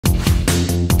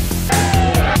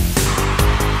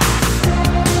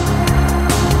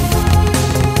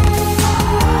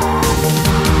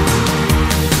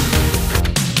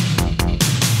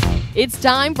It's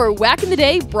time for WAC in the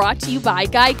Day, brought to you by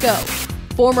Geico.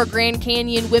 Former Grand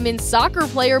Canyon women's soccer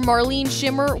player Marleen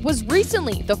Schimmer was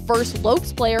recently the first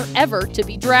Lopes player ever to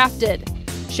be drafted.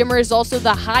 Schimmer is also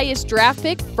the highest draft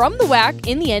pick from the WAC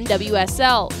in the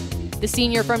NWSL. The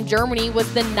senior from Germany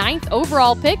was the 9th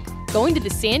overall pick, going to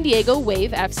the San Diego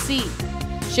Wave FC.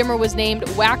 Schimmer was named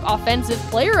WAC Offensive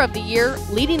Player of the Year,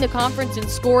 leading the conference in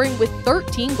scoring with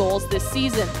 13 goals this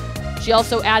season. She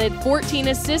also added 14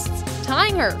 assists,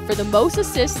 tying her for the most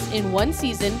assists in one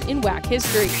season in WAC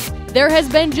history. There has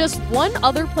been just one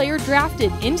other player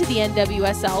drafted into the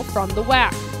NWSL from the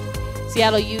WAC.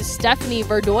 Seattle U's Stephanie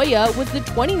Verdoya was the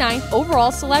 29th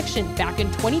overall selection back in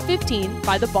 2015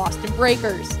 by the Boston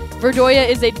Breakers. Verdoya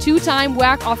is a two-time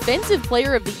WAC Offensive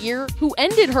Player of the Year who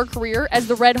ended her career as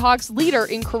the Red Hawks' leader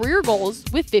in career goals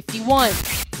with 51.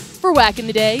 For WAC in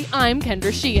the Day, I'm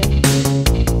Kendra Sheehan.